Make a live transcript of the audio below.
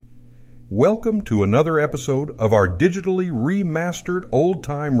Welcome to another episode of our digitally remastered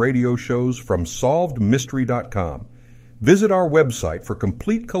old-time radio shows from SolvedMystery.com. Visit our website for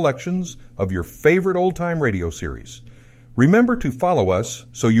complete collections of your favorite old-time radio series. Remember to follow us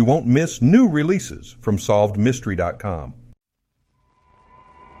so you won't miss new releases from SolvedMystery.com.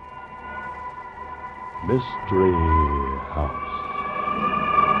 Mystery House.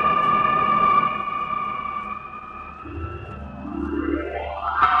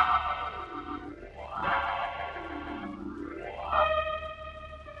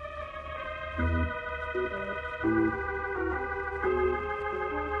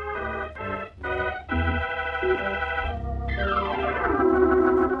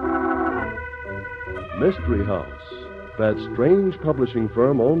 Mystery House, that strange publishing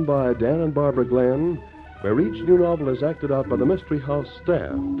firm owned by Dan and Barbara Glenn, where each new novel is acted out by the Mystery House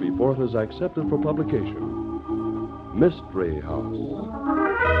staff before it is accepted for publication. Mystery House.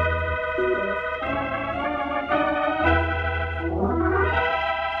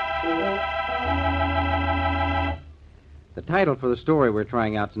 The title for the story we're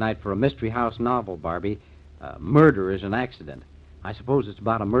trying out tonight for a Mystery House novel, Barbie, Murder is an Accident. I suppose it's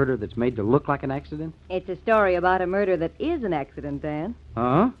about a murder that's made to look like an accident? It's a story about a murder that is an accident, Dan.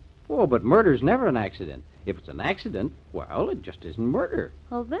 Huh? Oh, but murder's never an accident. If it's an accident, well, it just isn't murder.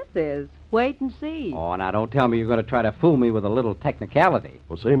 Well, this is. Wait and see. Oh, now don't tell me you're going to try to fool me with a little technicality.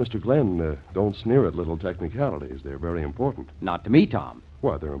 Well, say, Mr. Glenn, don't sneer at little technicalities. They're very important. Not to me, Tom.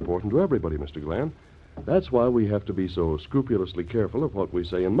 Why, they're important to everybody, Mr. Glenn. That's why we have to be so scrupulously careful of what we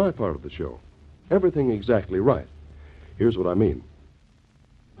say in my part of the show. Everything exactly right. Here's what I mean.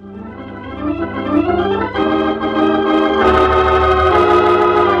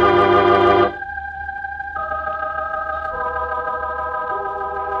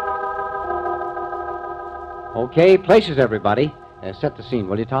 Okay, places, everybody. Set the scene,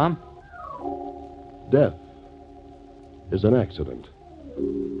 will you, Tom? Death is an accident.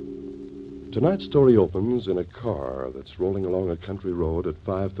 Tonight's story opens in a car that's rolling along a country road at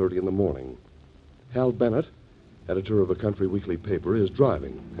 5:30 in the morning. Hal Bennett, editor of a country weekly paper, is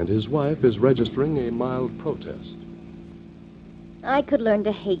driving, and his wife is registering a mild protest. I could learn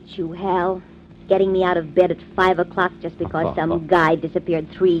to hate you, Hal. Getting me out of bed at 5 o'clock just because some guy disappeared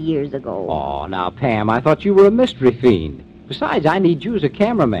 3 years ago. Oh, now, Pam, I thought you were a mystery fiend. Besides, I need you as a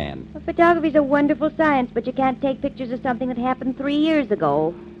cameraman. Well, photography's a wonderful science, but you can't take pictures of something that happened 3 years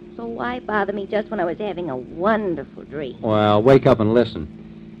ago. So why bother me just when I was having a wonderful dream? Well, wake up and listen.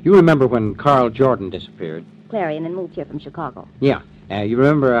 You remember when Carl Jordan disappeared? Clarion and moved here from Chicago. Yeah. You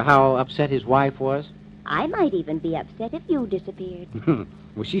remember how upset his wife was? I might even be upset if you disappeared.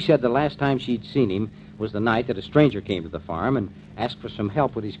 Well, she said the last time she'd seen him was the night that a stranger came to the farm and asked for some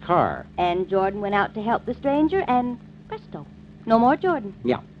help with his car. And Jordan went out to help the stranger, and presto, no more Jordan.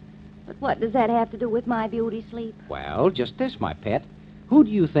 Yeah. But what does that have to do with my beauty sleep? Well, just this, my pet. Who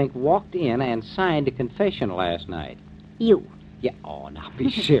do you think walked in and signed a confession last night? You. Yeah. Oh, now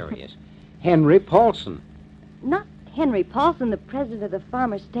be serious. Henry Paulson. Not Henry Paulson, the president of the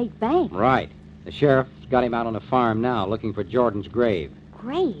Farmers State Bank. Right. The sheriff's got him out on a farm now looking for Jordan's grave.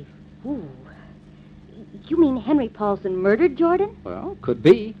 Grave? Ooh. You mean Henry Paulson murdered Jordan? Well, could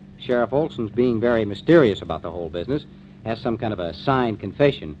be. Sheriff Olson's being very mysterious about the whole business. Has some kind of a signed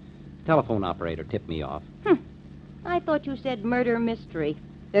confession. Telephone operator tipped me off. I thought you said murder mystery.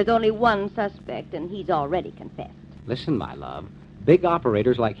 There's only one suspect, and he's already confessed. Listen, my love. Big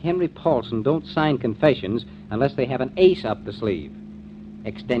operators like Henry Paulson don't sign confessions unless they have an ace up the sleeve.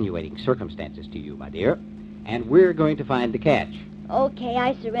 Extenuating circumstances to you, my dear. And we're going to find the catch. Okay,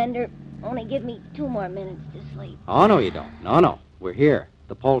 I surrender. Only give me 2 more minutes to sleep. Oh, no, you don't. No. We're here,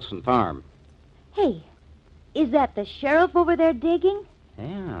 the Paulson farm. Hey, is that the sheriff over there digging?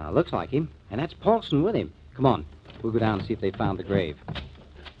 Yeah, looks like him. And that's Paulson with him. Come on. We'll go down and see if they found the grave.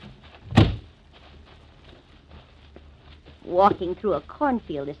 Walking through a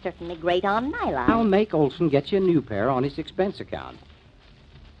cornfield is certainly great on nylon. I'll make Olson get you a new pair on his expense account.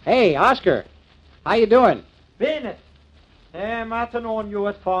 Hey, Oscar. How you doing? Bennett. Matter known you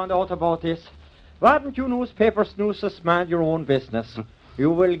had found out about this. Why don't you newspaper snoozers mind your own business? You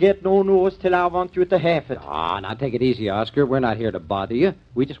will get no news till I want you to have it. Ah, now take it easy, Oscar. We're not here to bother you.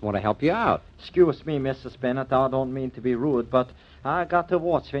 We just want to help you out. Excuse me, Mrs. Bennett. I don't mean to be rude, but I got to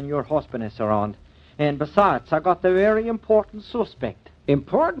watch when your husband is around. And besides, I got a very important suspect.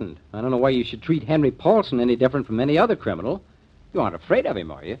 Important? I don't know why you should treat Henry Paulson any different from any other criminal. You aren't afraid of him,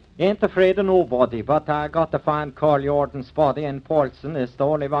 are you? Ain't afraid of nobody, but I got to find Carl Jordan's body, and Paulson is the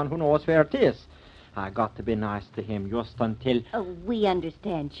only one who knows where it is. I got to be nice to him just until... Oh, we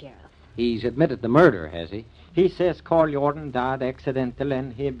understand, Sheriff. He's admitted the murder, has he? He says Carl Jordan died accidental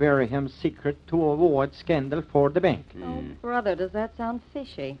and he buried him secret to avoid scandal for the bank. Oh, brother, does that sound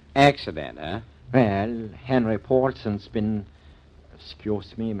fishy? Accident, huh? Well, Henry Paulson's been,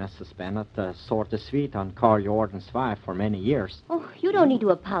 excuse me, Mrs. Bennett, sort of sweet on Carl Jordan's wife for many years. Oh, you don't need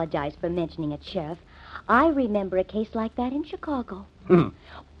to apologize for mentioning it, Sheriff. I remember a case like that in Chicago.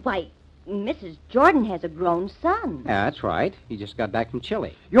 Why, Mrs. Jordan has a grown son. Yeah, that's right. He just got back from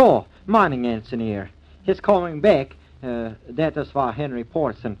Chile. Yo, morning, engineer. He's coming back. That is why Henry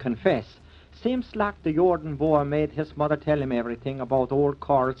Paulson confessed. Seems like the Jordan boy made his mother tell him everything about old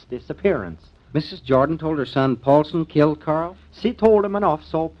Carl's disappearance. Mrs. Jordan told her son Paulson killed Carl? She told him enough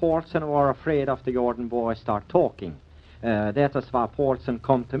so Paulson were afraid of the Jordan boy start talking. That is why Paulson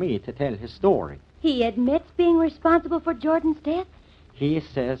come to me to tell his story. He admits being responsible for Jordan's death? He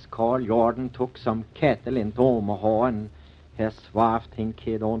says Carl Jordan took some cattle into Omaha and his wife think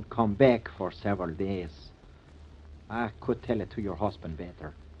he don't come back for several days. I could tell it to your husband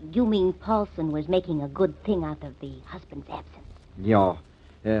better. You mean Paulson was making a good thing out of the husband's absence? Yeah.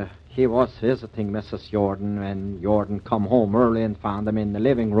 He was visiting Mrs. Jordan when Jordan come home early and found him in the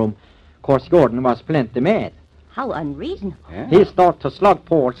living room. Of course, Jordan was plenty mad. How unreasonable. Yeah. He started to slug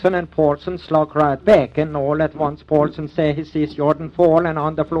Paulson, and Paulson slug right back, and all at once Paulson say he sees Jordan fall, and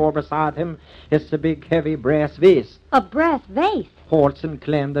on the floor beside him is a big, heavy brass vase. A brass vase? Paulson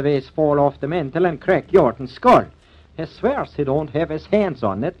claimed the vase fall off the mantel and crack Jordan's skull. He swears he don't have his hands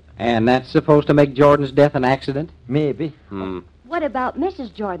on it. And that's supposed to make Jordan's death an accident? Maybe. What about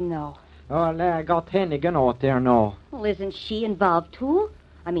Mrs. Jordan, though? Well, I got Hennigan out there now. Well, isn't she involved, too?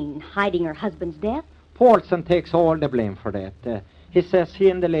 I mean, hiding her husband's death? Paulson takes all the blame for that. He says he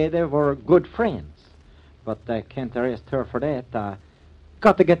and the lady were good friends. But I can't arrest her for that.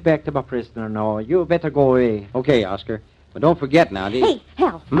 Got to get back to my prisoner now. You better go away. Okay, Oscar. But don't forget now, Hey,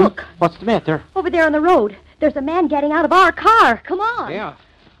 Hal, look. What's the matter? Over there on the road. There's a man getting out of our car. Come on. Yeah.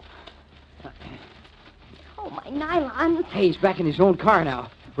 Oh, my nylon. Hey, he's back in his own car now.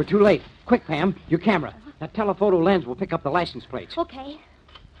 We're too late. Quick, Pam, your camera. That telephoto lens will pick up the license plates. Okay.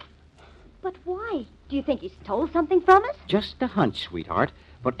 But why? Do you think he stole something from us? Just a hunch, sweetheart.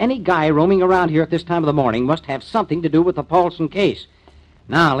 But any guy roaming around here at this time of the morning must have something to do with the Paulson case.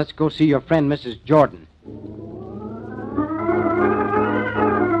 Now, let's go see your friend, Mrs. Jordan.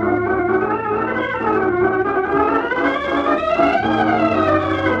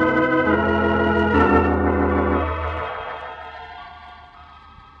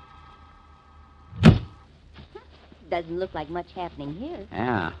 Doesn't look like much happening here.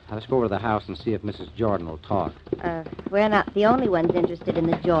 Yeah. Now, let's go over to the house and see if Mrs. Jordan will talk. We're not the only ones interested in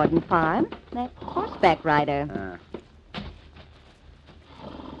the Jordan farm. That horseback rider.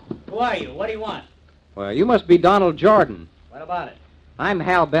 Who are you? What do you want? Well, you must be Donald Jordan. What about it? I'm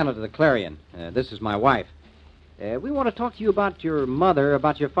Hal Bennett of the Clarion. This is my wife. We want to talk to you about your mother,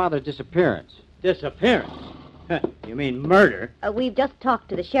 about your father's disappearance. Disappearance? You mean murder? We've just talked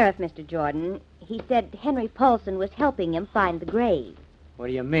to the sheriff, Mr. Jordan. He said Henry Paulson was helping him find the grave. What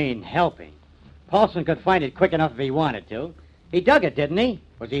do you mean, helping? Paulson could find it quick enough if he wanted to. He dug it, didn't he?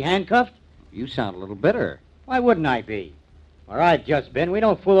 Was he handcuffed? You sound a little bitter. Why wouldn't I be? Where I've just been, we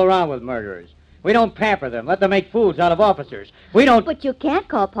don't fool around with murderers. We don't pamper them, let them make fools out of officers. We don't... But you can't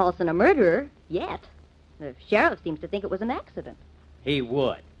call Paulson a murderer, yet. The sheriff seems to think it was an accident. He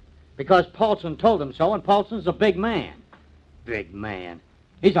would. Because Paulson told him so, and Paulson's a big man. Big man.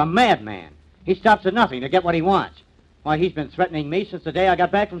 He's a madman. He stops at nothing to get what he wants. Why, he's been threatening me since the day I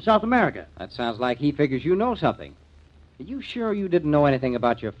got back from South America. That sounds like he figures you know something. Are you sure you didn't know anything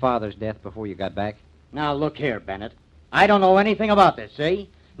about your father's death before you got back? Now, look here, Bennett. I don't know anything about this, see?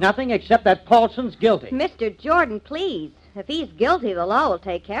 Nothing except that Paulson's guilty. Mr. Jordan, please. If he's guilty, the law will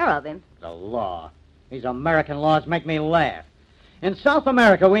take care of him. The law. These American laws make me laugh. In South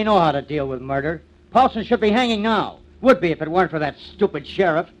America, we know how to deal with murder. Paulson should be hanging now. Would be if it weren't for that stupid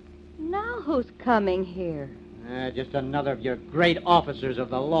sheriff. Now who's coming here? Just another of your great officers of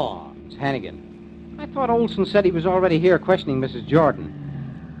the law. It's Hannigan. I thought Olson said he was already here questioning Mrs. Jordan.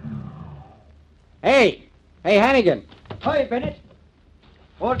 Hey! Hey, Hannigan! Hi, Bennett.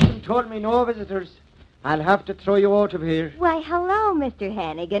 Paulson told me no visitors. I'll have to throw you out of here. Why, hello, Mr.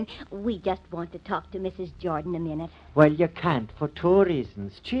 Hannigan. We just want to talk to Mrs. Jordan a minute. Well, you can't for two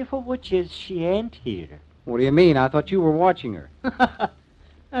reasons. Chief of which is she ain't here. What do you mean? I thought you were watching her.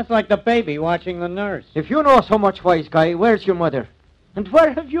 That's like the baby watching the nurse. If you know so much, wise guy, where's your mother? And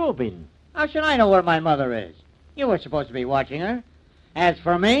where have you been? How should I know where my mother is? You were supposed to be watching her. As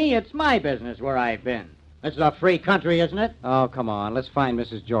for me, it's my business where I've been. This is a free country, isn't it? Oh, come on. Let's find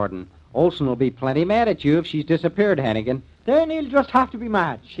Mrs. Jordan. Olson will be plenty mad at you if she's disappeared, Hannigan. Then he'll just have to be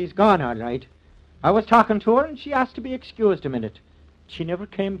mad. She's gone, all right. I was talking to her, and she asked to be excused a minute. She never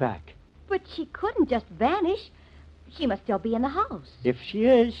came back. But she couldn't just vanish. She must still be in the house. If she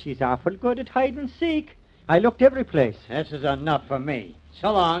is, she's awful good at hide and seek. I looked every place. This is enough for me.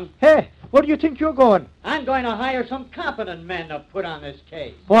 So long. Hey, where do you think you're going? I'm going to hire some competent men to put on this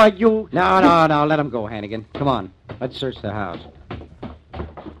case. Why, you... No, let him go, Hannigan. Come on, let's search the house.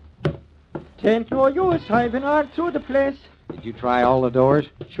 Tain't no use. I've been all through the place. Did you try all the doors?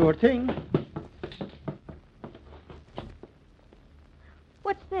 Sure thing.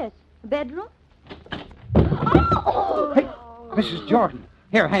 What's this? A bedroom? Hey, Mrs. Jordan.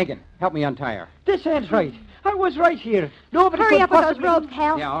 Here, Hannigan, help me untie her. This ain't right. I was right here. Nobody Hurry could up with possibly... those ropes,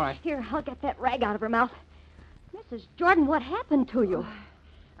 Hal. Yeah, all right. Here, I'll get that rag out of her mouth. Mrs. Jordan, what happened to you?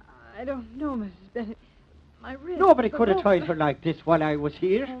 I don't know, Mrs. Bennett. My wrist. Nobody the could have rope. tied her like this while I was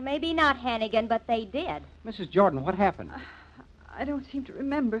here. Well, maybe not, Hannigan, but they did. Mrs. Jordan, what happened? I don't seem to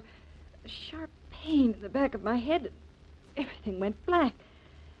remember. A sharp pain in the back of my head. Everything went black.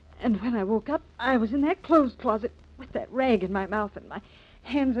 And when I woke up, I was in that clothes closet with that rag in my mouth and my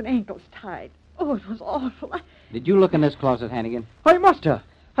hands and ankles tied. Oh, it was awful. Did you look in this closet, Hannigan? I must have.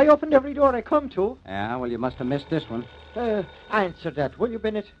 I opened every door I come to. Yeah, well, you must have missed this one. Answer that, will you,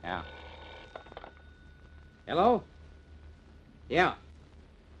 Bennett? Yeah. Hello? Yeah.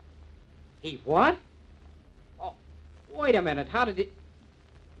 He what? Oh, wait a minute. How did he...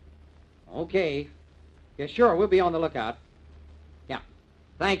 Okay. Yeah, sure. We'll be on the lookout. Yeah.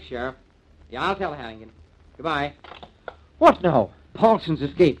 Thanks, Sheriff. Yeah, I'll tell Hannigan. Goodbye. What now? Paulson's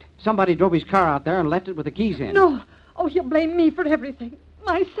escaped. Somebody drove his car out there and left it with the keys in. No. Oh, he'll blame me for everything.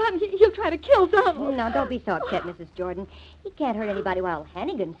 My son, he'll try to kill Donald. Now, don't be so upset, Mrs. Jordan. He can't hurt anybody while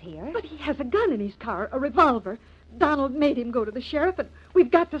Hannigan's here. But he has a gun in his car, a revolver. Donald made him go to the sheriff, and we've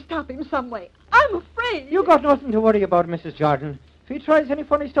got to stop him some way. I'm afraid. You got nothing to worry about, Mrs. Jordan. If he tries any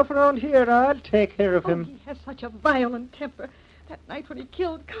funny stuff around here, I'll take care of him. He has such a violent temper. That night when he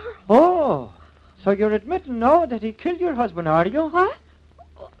killed Carl. Oh, so you're admitting now that he killed your husband, are you? What?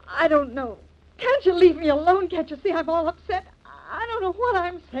 Oh, I don't know. Can't you leave me alone? Can't you see I'm all upset? I don't know what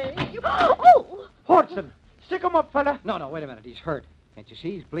I'm saying. Oh! Hodgson, stick him up, fella. No, wait a minute. He's hurt. Can't you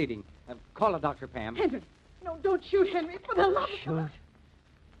see? He's bleeding. Call a doctor, Pam. Henry. No, don't shoot, Henry, for the love of... Shoot.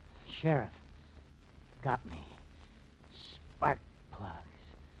 Sheriff. Got me. Spark plugs.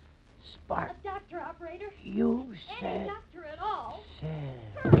 Spark. A doctor, operator. You Any said... doctor at all. Said...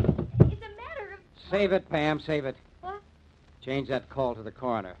 Hurry. It's a matter of... Save it, Pam. Save it. What? Change that call to the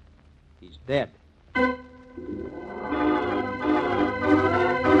coroner. He's dead.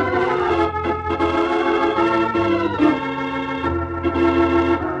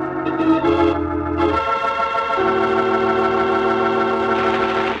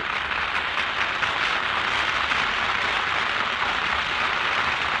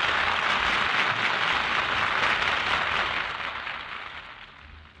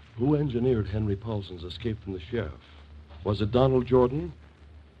 Who engineered Henry Paulson's escape from the sheriff? Was it Donald Jordan?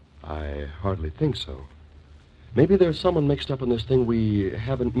 I hardly think so. Maybe there's someone mixed up in this thing we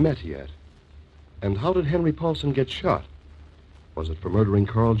haven't met yet. And how did Henry Paulson get shot? Was it for murdering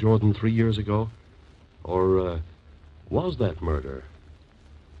Carl Jordan 3 years ago? Or was that murder?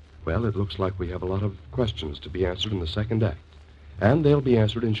 Well, it looks like we have a lot of questions to be answered in the second act. And they'll be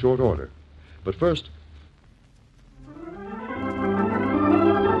answered in short order. But first...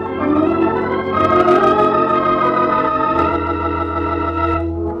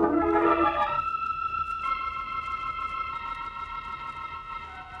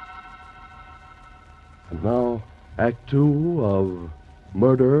 And now, Act 2 of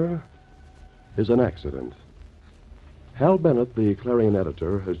Murder is an Accident. Hal Bennett, the Clarion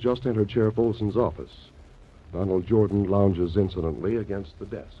editor, has just entered Sheriff Olson's office. Donald Jordan lounges insolently against the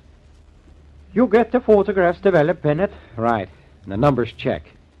desk. You get the photographs developed, Bennett. Right. And the numbers check.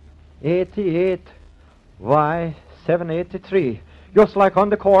 88 Y 783. Just like on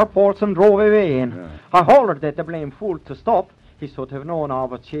the car Paulson drove away in. Yeah. I hollered at the blame fool to stop. He should have known I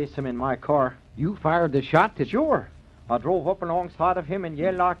would chase him in my car. You fired the shot, did you? Sure. I drove up alongside of him and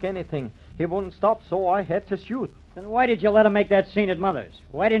yelled like anything. He wouldn't stop, so I had to shoot. Then why did you let him make that scene at Mother's?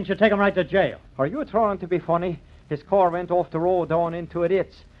 Why didn't you take him right to jail? Are you trying to be funny? His car went off the road down into a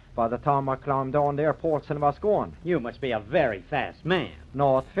ditch. By the time I climbed down there, Paulson was gone. You must be a very fast man.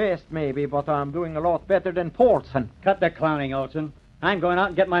 Not fast, maybe, but I'm doing a lot better than Paulson. Cut the clowning, Olson. I'm going out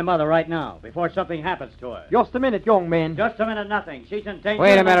and get my mother right now, before something happens to her. Just a minute, young man. Just a minute, nothing. She's in danger.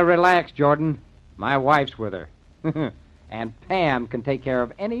 Wait a minute. Relax, Jordan. My wife's with her. And Pam can take care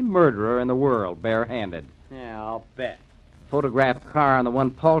of any murderer in the world barehanded. Yeah, I'll bet. Photographed car and the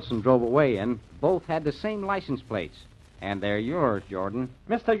one Paulson drove away in both had the same license plates. And they're yours, Jordan.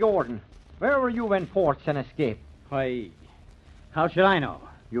 Mr. Jordan, where were you when Portson escaped? Why, how should I know?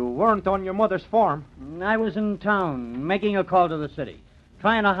 You weren't on your mother's farm. I was in town making a call to the city,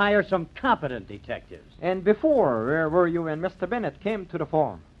 trying to hire some competent detectives. And before, where were you when Mr. Bennett came to the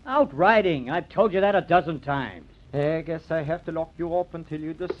farm? Out riding. I've told you that a dozen times. I guess I have to lock you up until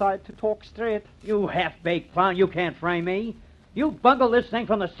you decide to talk straight. You half-baked clown, you can't frame me. You bungled this thing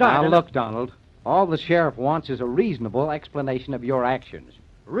from the start. Now, look, Donald. All the sheriff wants is a reasonable explanation of your actions.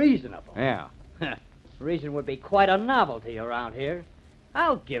 Reasonable. Yeah. Reason would be quite a novelty around here.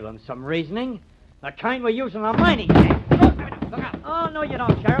 I'll give him some reasoning. The kind we use in the mining camp. Look out. Oh, no, you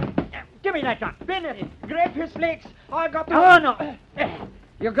don't, Sheriff. Give me that gun. Bennett, grab his legs. I got the... Oh, no.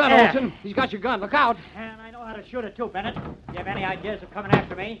 Your gun, Olson. He's got your gun. Look out. And I know how to shoot it, too, Bennett. You have any ideas of coming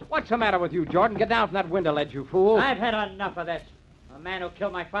after me? What's the matter with you, Jordan? Get down from that window ledge, you fool. I've had enough of this. The man who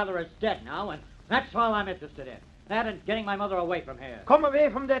killed my father is dead now, and that's all I'm interested in. That and getting my mother away from here. Come away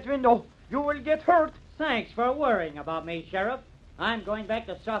from that window. You will get hurt. Thanks for worrying about me, Sheriff. I'm going back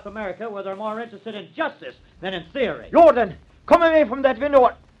to South America where they're more interested in justice than in theory. Jordan, come away from that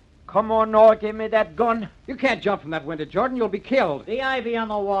window. Come on now, give me that gun. You can't jump from that window, Jordan. You'll be killed. The ivy on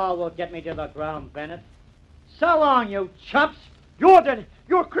the wall will get me to the ground, Bennett. So long, you chumps. Jordan,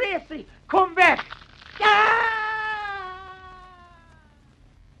 you're crazy. Come back.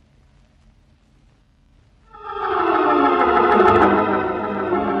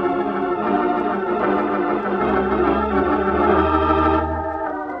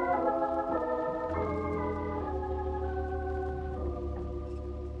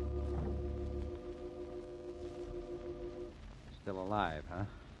 Still alive, huh?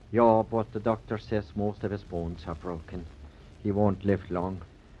 Yeah, but the doctor says most of his bones are broken. He won't live long.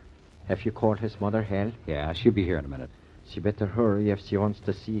 Have you called his mother, Hal? Yeah, she'll be here in a minute. She better hurry if she wants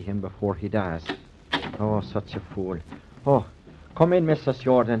to see him before he dies. Oh, such a fool. Oh, come in, Mrs.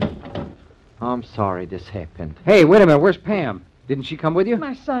 Jordan. I'm sorry this happened. Hey, wait a minute. Where's Pam? Didn't she come with you?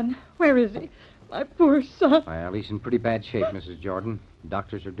 My son, where is he? My poor son. Well, he's in pretty bad shape, Mrs. Jordan.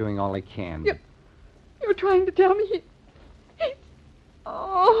 Doctors are doing all they can. You're trying to tell me he...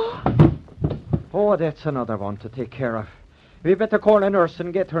 Oh. Oh, that's another one to take care of. We better call a nurse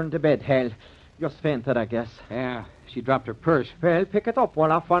and get her into bed, Hal. Just fainted, I guess. Yeah, she dropped her purse. Well, pick it up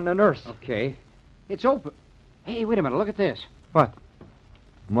while I find a nurse. Okay. It's open. Hey, wait a minute. Look at this. What?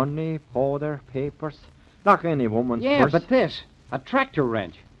 Money, powder, papers. Like any woman's Yeah, purse. but this. A tractor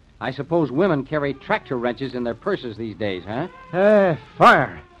wrench. I suppose women carry tractor wrenches in their purses these days, huh?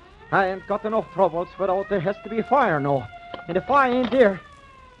 Fire. I ain't got enough troubles without there has to be fire now. And if I ain't there...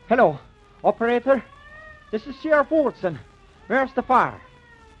 Hello, operator? This is Sheriff Watson. Where's the fire?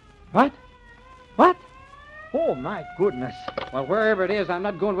 What? What? Oh, my goodness. Well, wherever it is, I'm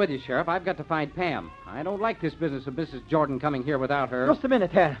not going with you, Sheriff. I've got to find Pam. I don't like this business of Mrs. Jordan coming here without her. Just a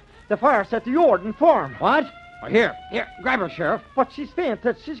minute, Hal. The fire's at the Jordan farm. What? Well, here, grab her, Sheriff. But she's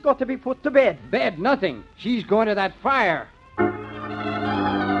fainted. She's got to be put to bed. Bed, nothing. She's going to that fire.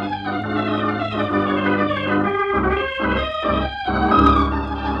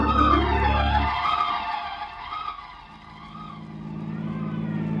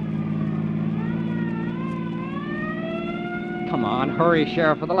 Come on, hurry,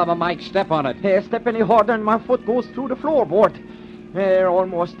 Sheriff. For the love of Mike, step on it. Hey, step any harder and my foot goes through the floorboard. They're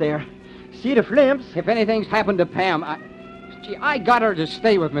almost there. See the flames? If anything's happened to Pam, I got her to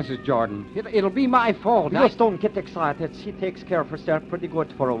stay with Mrs. Jordan. It'll be my fault. Just don't get excited. She takes care of herself pretty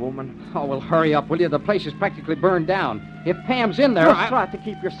good for a woman. Oh, well, hurry up, will you? The place is practically burned down. If Pam's in there, Just try to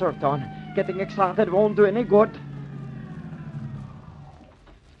keep your shirt on. Getting excited won't do any good.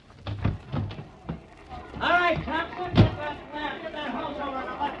 All right, Thompson, get that house over in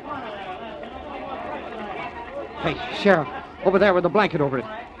the left corner there. Hey, Sheriff, over there with the blanket over it.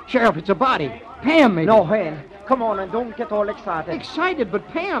 Sheriff, it's a body. Pam, maybe. No, Hal. Come on and don't get all excited. Excited, but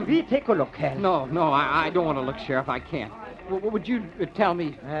Pam... We take a look, Hal. No, I don't want to look, Sheriff. I can't. Would you tell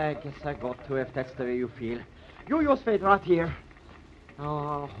me? I guess I got to if that's the way you feel. You just wait right here.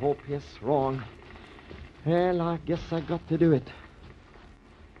 Oh, I hope he's wrong. Well, I guess I got to do it.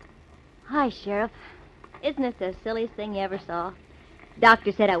 Hi, Sheriff. Isn't it the silliest thing you ever saw?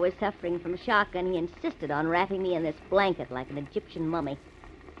 Doctor said I was suffering from shock, and he insisted on wrapping me in this blanket like an Egyptian mummy.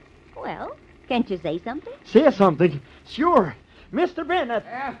 Well, can't you say something? Say something? Sure. Mr. Bennett.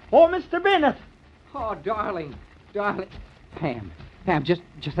 Oh, Mr. Bennett. Oh, darling. Pam, just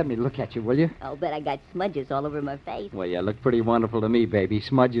let me look at you, will you? I'll bet I got smudges all over my face. Well, you look pretty wonderful to me, baby,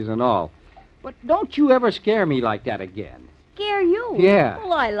 smudges and all. But don't you ever scare me like that again. Scare you? Yeah.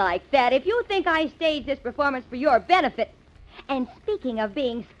 Well, I like that. If you think I staged this performance for your benefit... And speaking of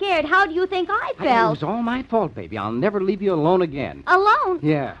being scared, how do you think I It felt? was all my fault, baby. I'll never leave you alone again. Alone?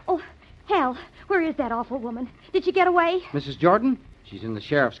 Yeah. Oh, hell, where is that awful woman? Did she get away? Mrs. Jordan? She's in the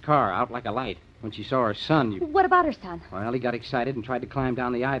sheriff's car, out like a light. When she saw her son, What about her son? Well, he got excited and tried to climb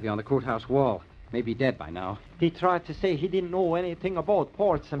down the ivy on the courthouse wall. Maybe dead by now. He tried to say he didn't know anything about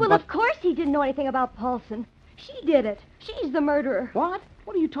Paulson, Well, but... of course he didn't know anything about Paulson. She did it. She's the murderer. What?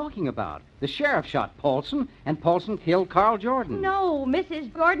 What are you talking about? The sheriff shot Paulson, and Paulson killed Carl Jordan. No,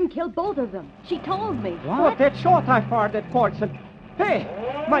 Mrs. Jordan killed both of them. She told me. What? That shot I fired at Paulson. Hey,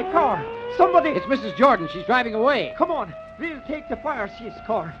 my car. Somebody... It's Mrs. Jordan. She's driving away. Come on. We'll take the fire chief's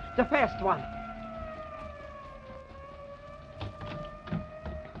car. The fast one.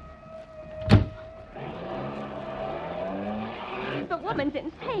 The woman's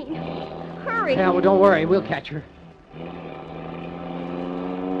insane. Hurry. Yeah, well, don't worry. We'll catch her.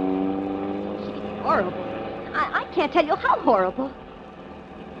 She's horrible. I can't tell you how horrible.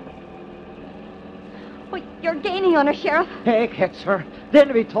 Well, you're gaining on her, Sheriff. Hey, catch her.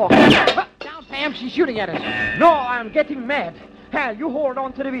 Then we talk. Down, Pam. She's shooting at us. No, I'm getting mad. Hal, you hold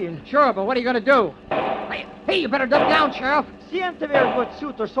on to the wheel. Sure, but what are you going to do? Hey, you better duck down, Sheriff. She ain't a very good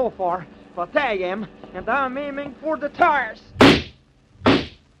shooter so far, but I am, and I'm aiming for the tires.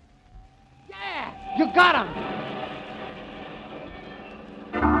 Yeah, you got him.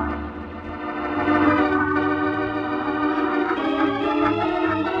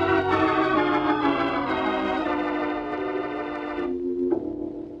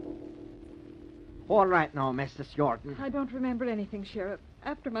 All right now, Mrs. Jordan. I don't remember anything, Sheriff.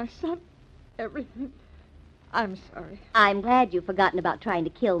 After my son, everything. I'm sorry. I'm glad you've forgotten about trying to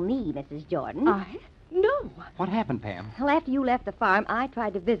kill me, Mrs. Jordan. No. What happened, Pam? Well, after you left the farm, I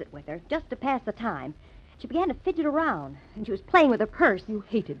tried to visit with her, just to pass the time. She began to fidget around, and she was playing with her purse. You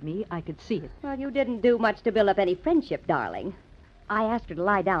hated me. I could see it. Well, you didn't do much to build up any friendship, darling. I asked her to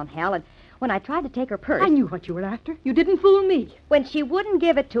lie down, Hal, and when I tried to take her purse... I knew what you were after. You didn't fool me. When she wouldn't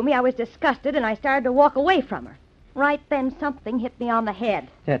give it to me, I was disgusted, and I started to walk away from her. Right then, something hit me on the head.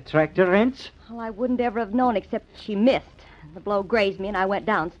 That tractor wrench? Well, I wouldn't ever have known except she missed. The blow grazed me, and I went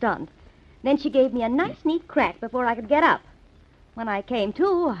down stunned. Then she gave me a nice, neat crack before I could get up. When I came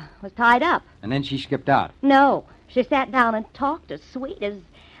to, I was tied up. And then she skipped out. No, she sat down and talked as sweet as...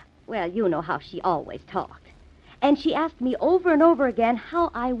 Well, you know how she always talked. And she asked me over and over again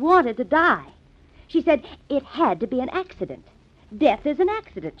how I wanted to die. She said it had to be an accident. Death is an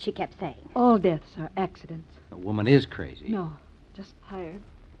accident, she kept saying. All deaths are accidents. The woman is crazy. No, just tired.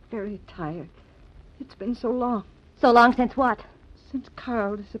 Very tired. It's been so long. So long since what? Since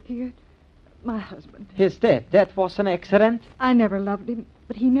Carl disappeared. My husband. His death, that was an accident? I never loved him,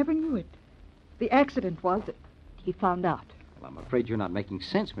 but he never knew it. The accident was that he found out. Well, I'm afraid you're not making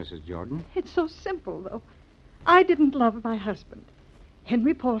sense, Mrs. Jordan. It's so simple, though. I didn't love my husband.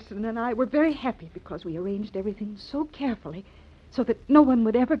 Henry Paulson and I were very happy because we arranged everything so carefully so that no one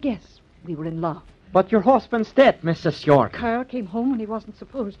would ever guess we were in love. But your husband's dead, Mrs. Jordan. Carl came home when he wasn't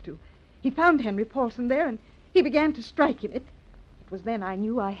supposed to. He found Henry Paulson there, and he began to strike him. It was then I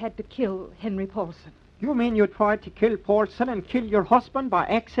knew I had to kill Henry Paulson. You mean you tried to kill Paulson and kill your husband by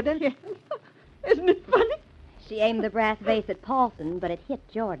accident? Yes. Isn't it funny? She aimed the brass vase at Paulson, but it hit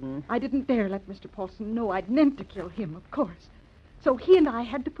Jordan. I didn't dare let Mr. Paulson know I'd meant to kill him, of course. So he and I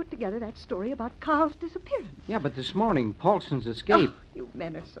had to put together that story about Carl's disappearance. Yeah, but this morning, Paulson's escape. Oh, you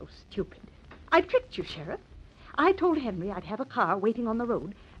men are so stupid. I tricked you, Sheriff. I told Henry I'd have a car waiting on the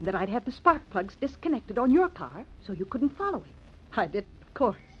road and that I'd have the spark plugs disconnected on your car so you couldn't follow him. I did, of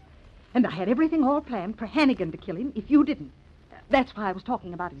course. And I had everything all planned for Hannigan to kill him if you didn't. That's why I was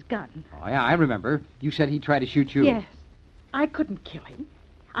talking about his gun. Oh, yeah, I remember. You said he'd try to shoot you. Yes. I couldn't kill him.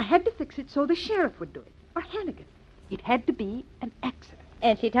 I had to fix it so the sheriff would do it, or Hannigan. It had to be an accident.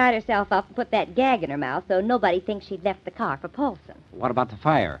 And she tied herself up and put that gag in her mouth so nobody thinks she'd left the car for Paulson. What about the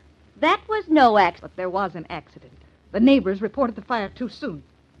fire? That was no accident. But there was an accident. The neighbors reported the fire too soon.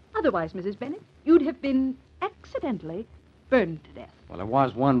 Otherwise, Mrs. Bennett, you'd have been accidentally burned to death. Well, there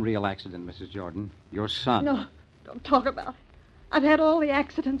was one real accident, Mrs. Jordan. Your son. No, don't talk about it. I've had all the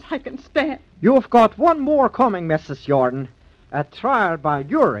accidents I can stand. You've got one more coming, Mrs. Jordan. A trial by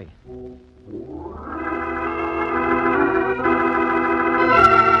jury.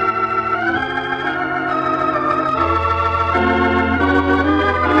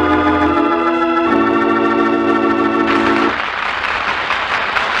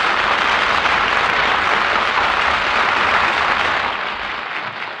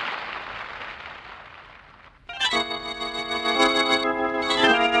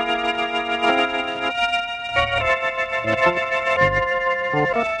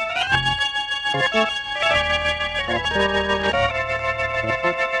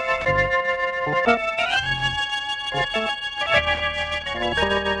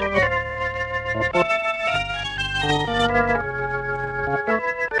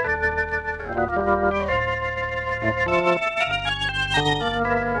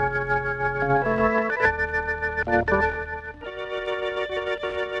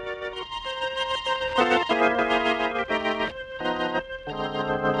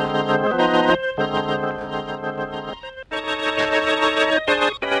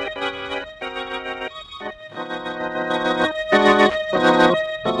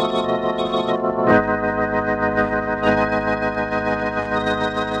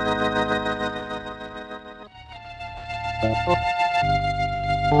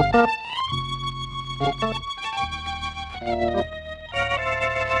 Thank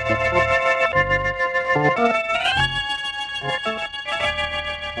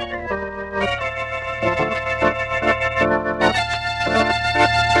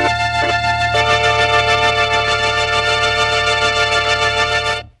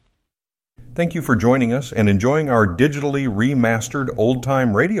you for joining us and enjoying our digitally remastered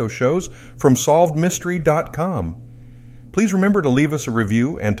old-time radio shows from SolvedMystery.com. Please remember to leave us a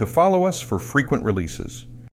review and to follow us for frequent releases.